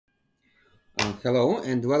Hello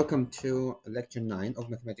and welcome to lecture 9 of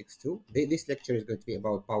Mathematics 2. This lecture is going to be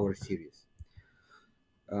about power series.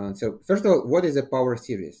 So first of all, what is a power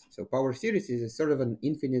series? So power series is a sort of an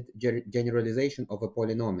infinite generalization of a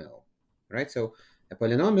polynomial, right? So a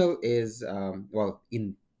polynomial is, well,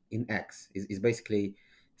 in x is basically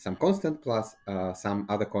some constant plus some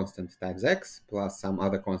other constant times x plus some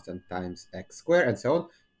other constant times x squared and so on,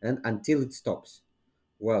 and until it stops.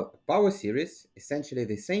 Well, power series, essentially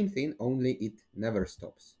the same thing, only it never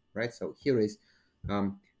stops, right? So here is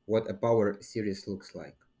what a power series looks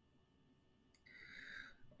like.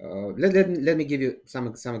 Let me give you some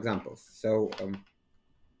examples. So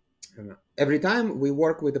every time we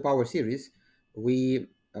work with the power series, we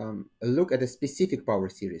look at a specific power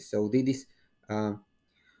series. So this C0,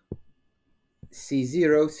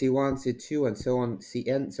 C1, C2, and so on,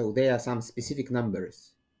 Cn. So they are some specific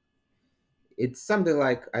numbers. It's something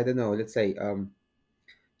like, I don't know, let's say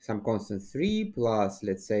some constant 3 plus,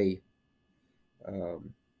 let's say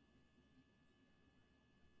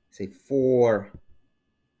 4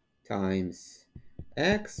 times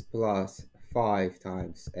x plus 5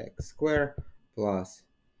 times x squared plus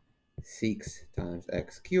 6 times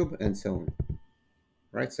x cubed and so on,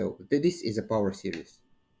 right? So this is a power series.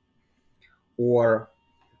 Or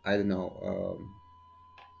I don't know,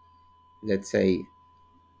 let's say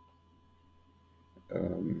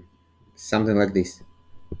something like this: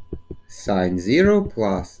 sine 0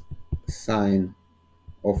 plus sine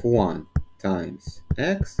of 1 times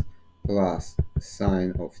x plus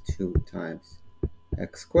sine of 2 times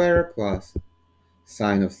x squared plus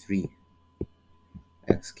sine of 3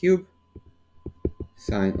 x cubed,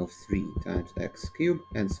 sine of 3 times x cubed,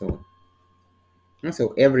 and so on. And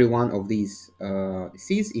so every one of these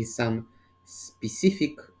c's is some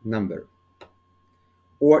specific number.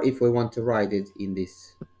 Or if we want to write it in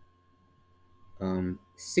this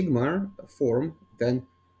sigma form, then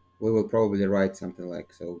we will probably write something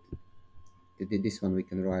like, so this one we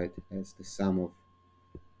can write as the sum of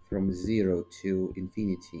from 0 to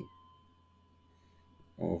infinity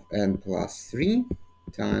of n plus 3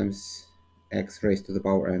 times x raised to the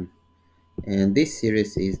power n. And this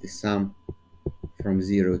series is the sum from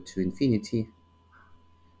 0 to infinity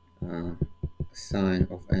sine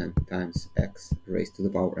of n times x raised to the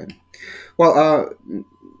power n. Well,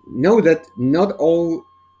 know that not all,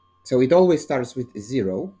 so it always starts with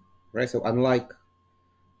 0, right? So unlike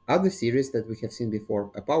other series that we have seen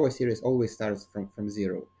before, a power series always starts from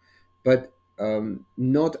 0. But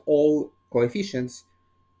not all coefficients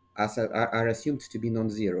are assumed to be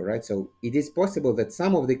non-zero, right? So it is possible that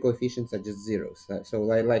some of the coefficients are just zeros. So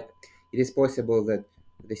like it is possible that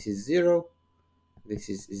this is 0, this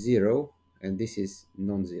is 0, and this is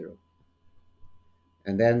non-zero.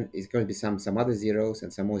 And then it's going to be some other zeros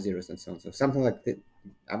and some more zeros and so on. So something like that.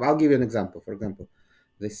 I'll give you an example. For example,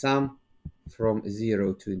 the sum from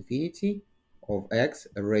 0 to infinity of x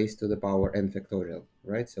raised to the power n factorial,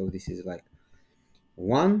 right? So this is like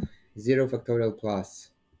 1, 0 factorial plus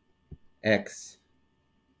x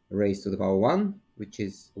raised to the power 1, which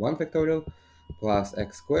is 1 factorial, plus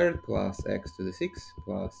x squared plus x to the 6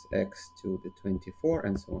 plus x to the 24,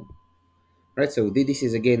 and so on. Right, so this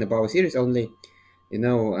is again a power series, only, you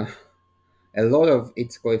know, a lot of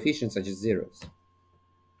its coefficients are just zeros.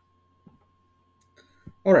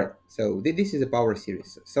 All right, so this is a power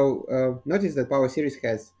series. So notice that power series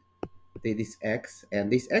has this x,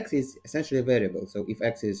 and this x is essentially a variable. So if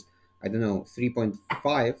x is, I don't know,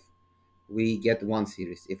 3.5, we get one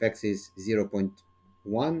series. If x is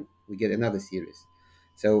 0.1, we get another series.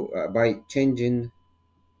 So by changing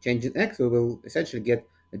x, we will essentially get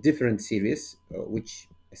a different series, which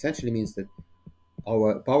essentially means that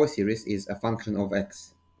our power series is a function of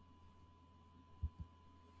x.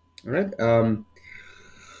 All right.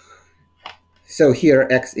 So here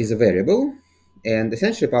x is a variable, and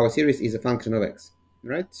essentially power series is a function of x,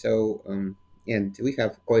 right? So and we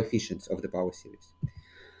have coefficients of the power series.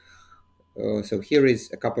 So here is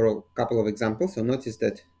a couple of examples. So notice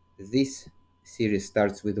that this series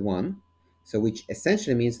starts with 1, so which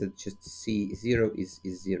essentially means that just C0 is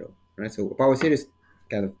 0, right? So a power series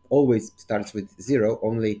kind of always starts with 0,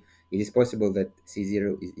 only it is possible that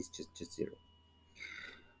C0 is just 0.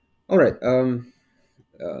 All right.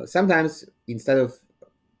 Sometimes instead of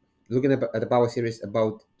looking at the power series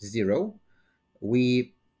about 0,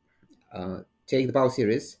 we take the power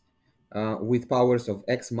series with powers of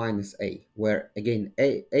x minus a, where again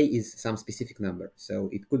a is some specific number. So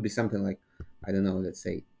it could be something like, I don't know, let's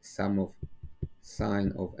say sum of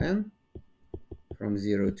sine of n from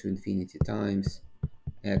 0 to infinity times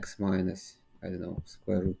x minus, I don't know,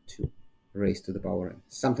 square root 2 raised to the power n,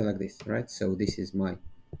 something like this, right? So this is my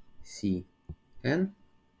C n.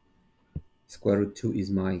 Square root 2 is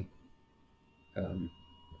my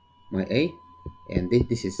my a, and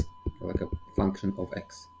this is like a function of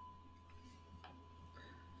x.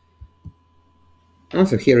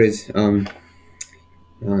 Also, here are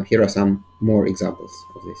some more examples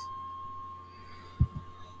of this.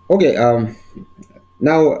 Okay,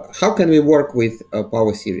 now how can we work with a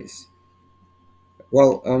power series?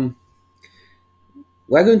 Well,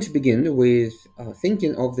 we're going to begin with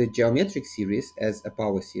thinking of the geometric series as a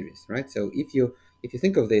power series, right? So if you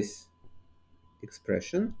think of this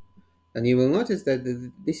expression, and you will notice that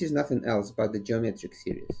this is nothing else but the geometric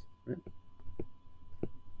series, right?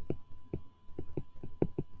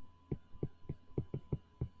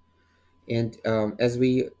 And as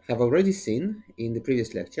we have already seen in the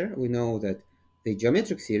previous lecture, we know that the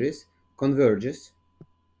geometric series converges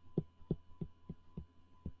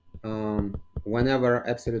whenever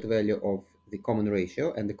absolute value of the common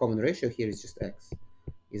ratio, and the common ratio here is just x,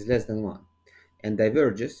 is less than 1, and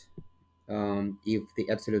diverges if the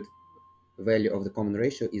absolute value of the common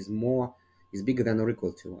ratio is bigger than or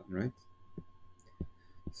equal to 1, right?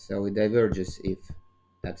 So it diverges if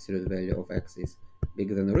absolute value of x is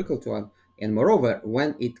bigger than or equal to 1. And moreover,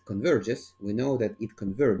 when it converges, we know that it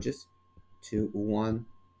converges to 1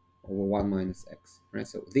 over 1 minus x, right?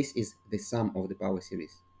 So this is the sum of the power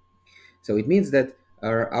series. So it means that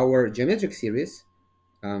our geometric series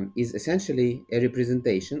is essentially a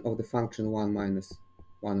representation of the function 1 minus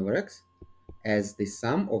 1 over x as the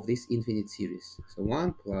sum of this infinite series. So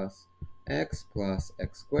 1 plus x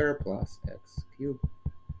squared plus x cubed,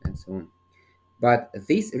 and so on. But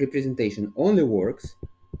this representation only works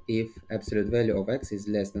if absolute value of x is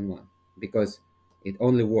less than 1, because it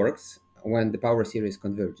only works when the power series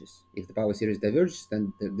converges. If the power series diverges,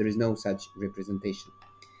 then there is no such representation.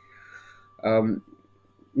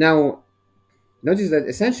 Now, notice that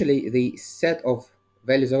essentially the set of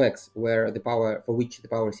values of x for which the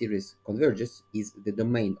power series converges is the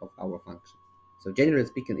domain of our function. So generally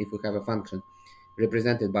speaking, if we have a function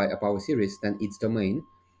represented by a power series, then its domain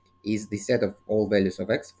is the set of all values of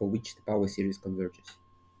x for which the power series converges.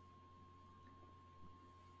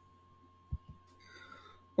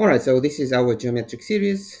 All right, so this is our geometric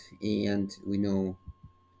series, and we know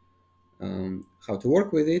how to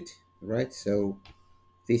work with it, right? So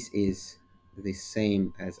this is the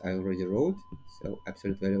same as I already wrote. So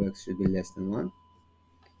absolute value of x should be less than 1.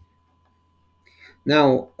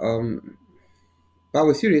 Now,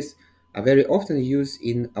 power series are very often used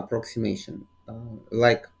in approximation,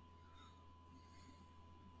 like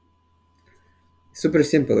super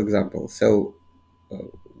simple example. So uh,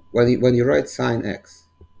 when you write sine x,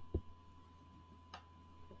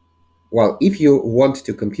 well, if you want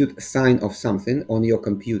to compute a sine of something on your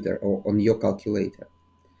computer or on your calculator,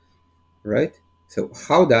 right? So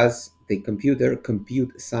how does the computer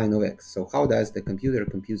compute sine of x? So how does the computer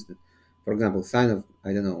compute, for example, sine of,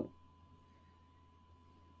 I don't know,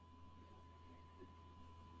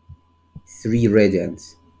 3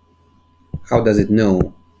 radians? How does it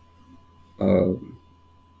know uh,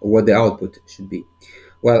 what the output should be?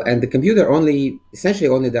 Well, and the computer essentially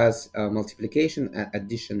only does multiplication,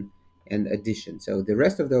 addition, and addition. So the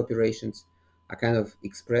rest of the operations are kind of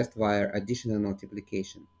expressed via addition and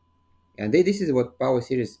multiplication. And this is what power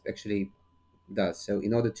series actually does. So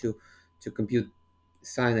in order to compute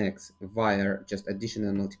sine x via just addition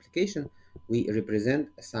and multiplication, we represent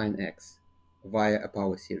sine x via a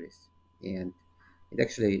power series. And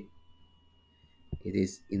it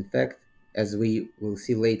is in fact, as we will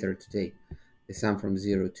see later today, the sum from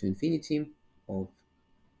 0 to infinity of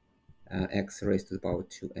x raised to the power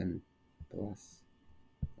 2n plus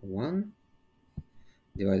 1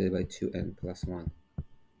 divided by 2n plus 1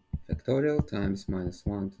 factorial times minus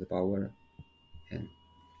 1 to the power n.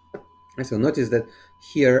 And so notice that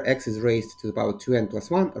here x is raised to the power 2n plus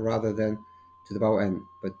 1 rather than to the power n,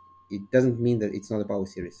 but it doesn't mean that it's not a power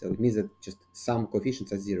series. So it means that just some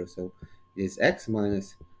coefficients are 0. So it is x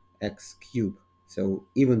minus x cubed. So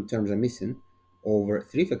even terms are missing over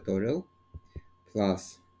 3 factorial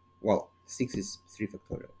plus, well, 6 is 3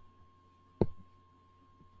 factorial.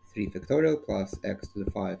 3 factorial plus x to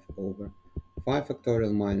the 5 over 5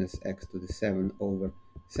 factorial minus x to the 7 over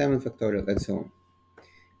 7 factorial, and so on.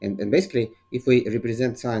 And basically, if we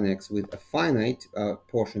represent sine x with a finite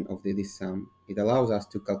portion of this sum, it allows us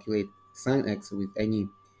to calculate sine x with any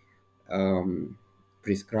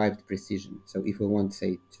prescribed precision. So if we want,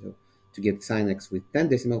 say, to get sine x with 10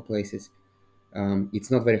 decimal places,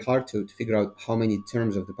 it's not very hard to figure out how many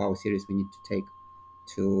terms of the power series we need to take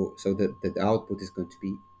so that the output is going to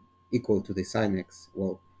be equal to the sine x,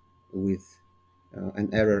 well, with an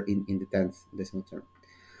error in the 10th decimal term.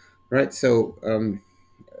 right? So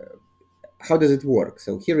how does it work?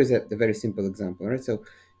 So here is a very simple example, right? So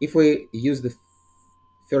if we use the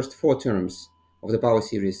first four terms of the power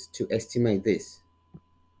series to estimate this,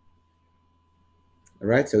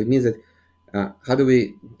 right? So it means that how do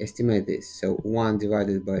we estimate this? So 1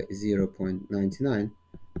 divided by 0.99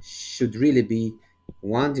 should really be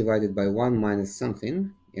 1 divided by 1 minus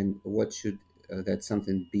something. And what should that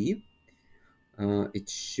something be? It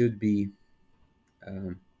should be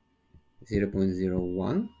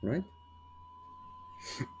 0.01, right?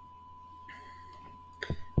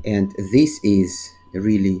 And this is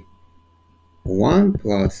really 1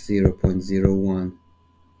 plus 0.01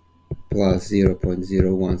 plus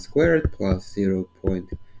 0.01 squared plus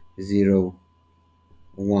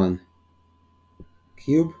 0.01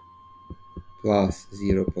 cube plus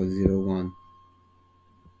 0.01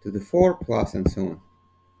 to the 4 plus and so on.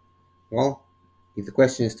 Well, if the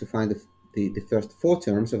question is to find the first four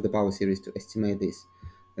terms of the power series to estimate this,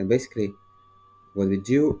 then basically what we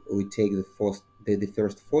do, we take the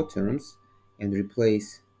first four terms and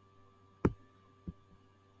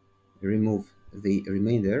remove the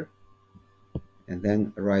remainder, and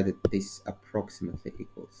then write it this approximately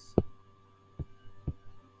equals,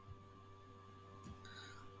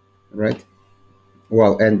 right?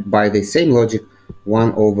 Well, and by the same logic,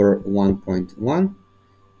 1 over 1.1,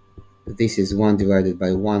 this is 1 divided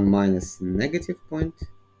by 1 minus negative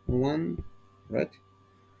 0.1, right?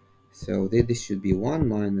 So this should be 1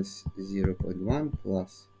 minus 0.1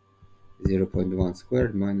 plus 0.1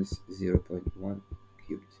 squared minus 0.1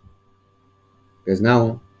 cubed. Because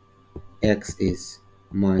now x is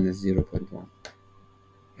minus 0.1.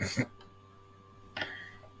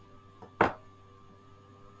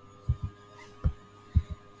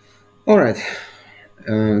 All right.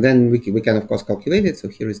 Then we can of course calculate it. So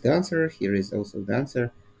here is the answer. Here is also the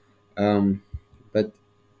answer. But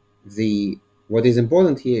what is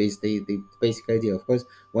important here is the basic idea. Of course,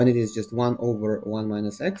 when it is just 1 over 1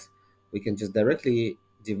 minus x, we can just directly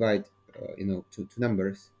divide two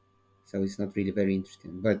numbers, so it's not really very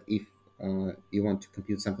interesting. But if you want to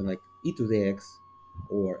compute something like e to the x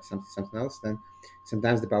or something else, then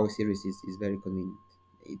sometimes the power series is very convenient.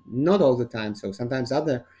 Not all the time, so sometimes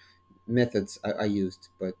other methods are used,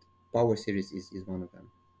 but power series is one of them.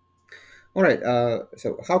 All right,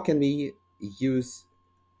 so how can we use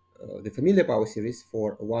the familiar power series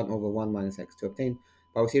for 1 over 1 minus x to obtain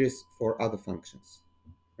power series for other functions,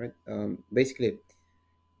 right? Basically,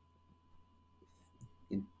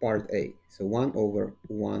 in part A, so 1 over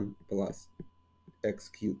 1 plus x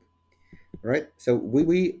cubed, right? So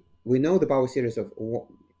we know the power series of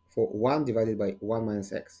for 1 divided by 1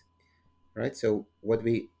 minus x, right? So what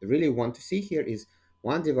we really want to see here is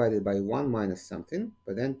 1 divided by 1 minus something,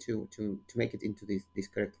 but then to make it into this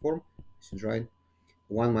correct form, I should write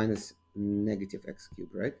 1 minus negative x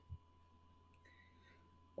cubed, right?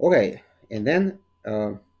 Okay, and then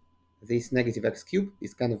this negative x cubed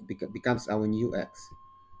is kind of becomes our new x.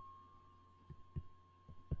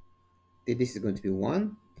 This is going to be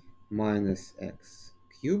 1 minus x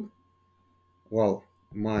cubed, well,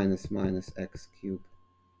 minus x cubed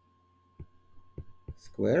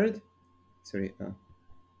squared. Sorry,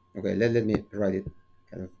 okay, let me write it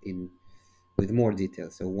kind of in with more detail.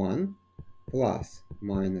 So 1 plus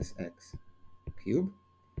minus x cubed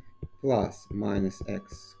plus minus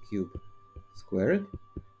x cubed squared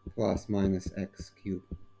plus minus x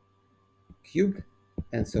cubed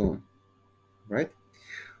and so on, right?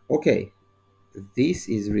 Okay, this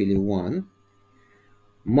is really 1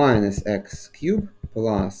 minus x cubed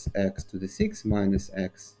plus x to the 6 minus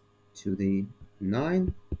x to the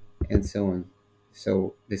 9 and so on.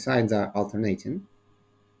 So the signs are alternating,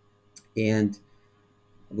 and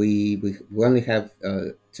we only have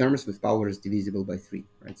terms with powers divisible by 3,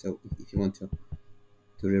 right? So if you want to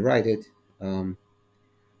rewrite it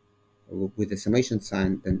with the summation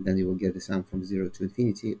sign, then you will get the sum from 0 to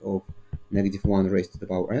infinity of negative 1 raised to the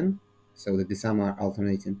power n, so that the sum are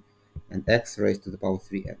alternating, and x raised to the power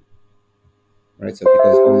 3n, right? So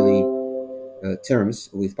because only terms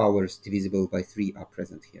with powers divisible by 3 are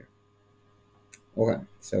present here. Okay,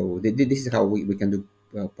 so this is how we can do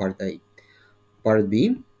part A. Part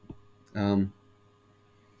B,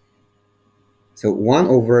 so 1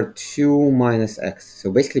 over 2 minus x.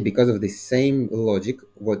 So basically, because of the same logic,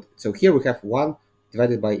 so here we have 1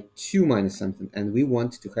 divided by 2 minus something, and we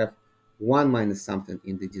want to have 1 minus something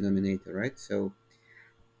in the denominator, right? So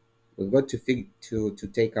we've got to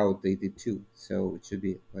take out the 2. So it should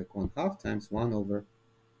be like 1/2 times 1 over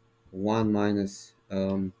 1 minus,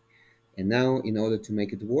 and now in order to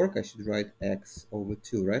make it work, I should write x over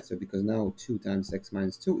 2, right? So because now 2 times x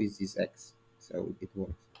minus 2 is x, so it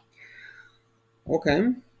works.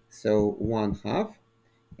 Okay, so 1/2,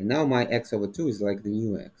 and now my x over 2 is like the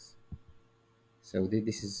new x. So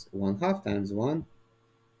this is 1/2 times 1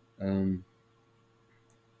 um,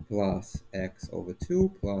 plus x over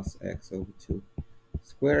 2 plus x over 2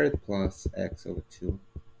 squared plus x over 2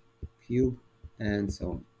 cubed, and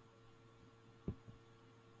so on.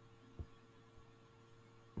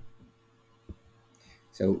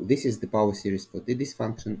 So this is the power series for this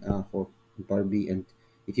function for part B, and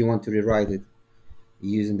if you want to rewrite it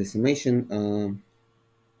using the summation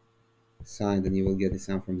sign, then you will get the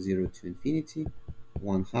sum from 0 to infinity,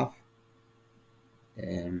 1/2,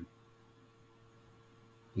 um,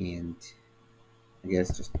 and I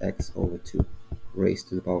guess just x over 2 raised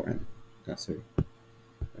to the power n. Sorry,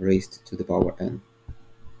 raised to the power n.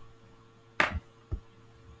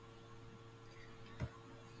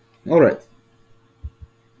 All right.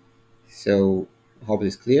 So I hope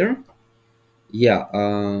it's clear. Yeah,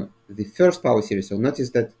 the first power series. So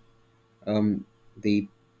notice that the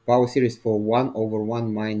power series for 1 over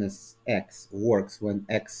 1 minus x works when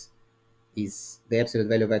x is the absolute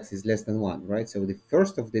value of x is less than 1, right? So the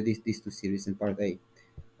first of these two series in part A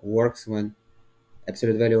works when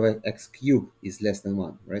absolute value of x cubed is less than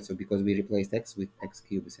 1, right? So because we replaced x with x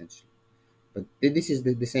cubed essentially. But this is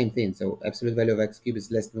the same thing. So absolute value of x cubed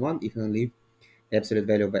is less than 1 if and only the absolute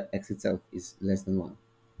value of x itself is less than 1.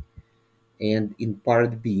 And in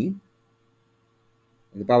part B,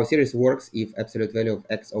 the power series works if absolute value of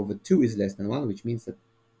x over 2 is less than 1, which means that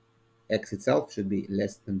x itself should be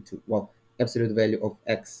less than 2. Well, absolute value of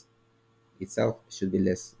x itself should be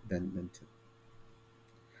less than 2.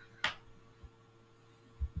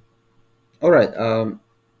 All right.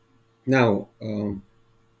 Now,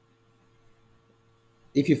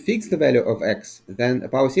 if you fix the value of x, then a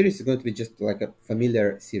power series is going to be just like a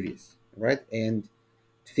familiar series, right? And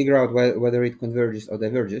to figure out whether it converges or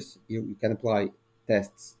diverges, you can apply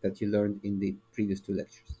tests that you learned in the previous two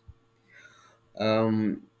lectures.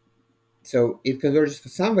 So it converges for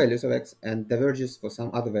some values of x and diverges for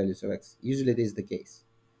some other values of x. Usually this is the case.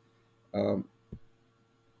 Um,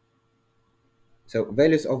 so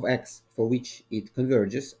values of x for which it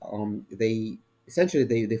converges, they essentially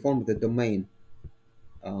they form the domain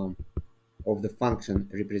um, of the function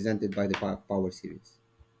represented by the power series,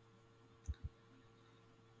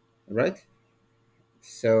 right?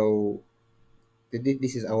 So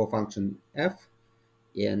this is our function f,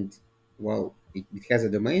 and well, it has a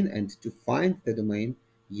domain, and to find the domain,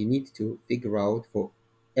 you need to figure out for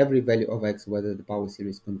every value of x whether the power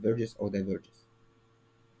series converges or diverges.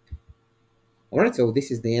 All right, so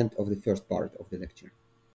this is the end of the first part of the lecture.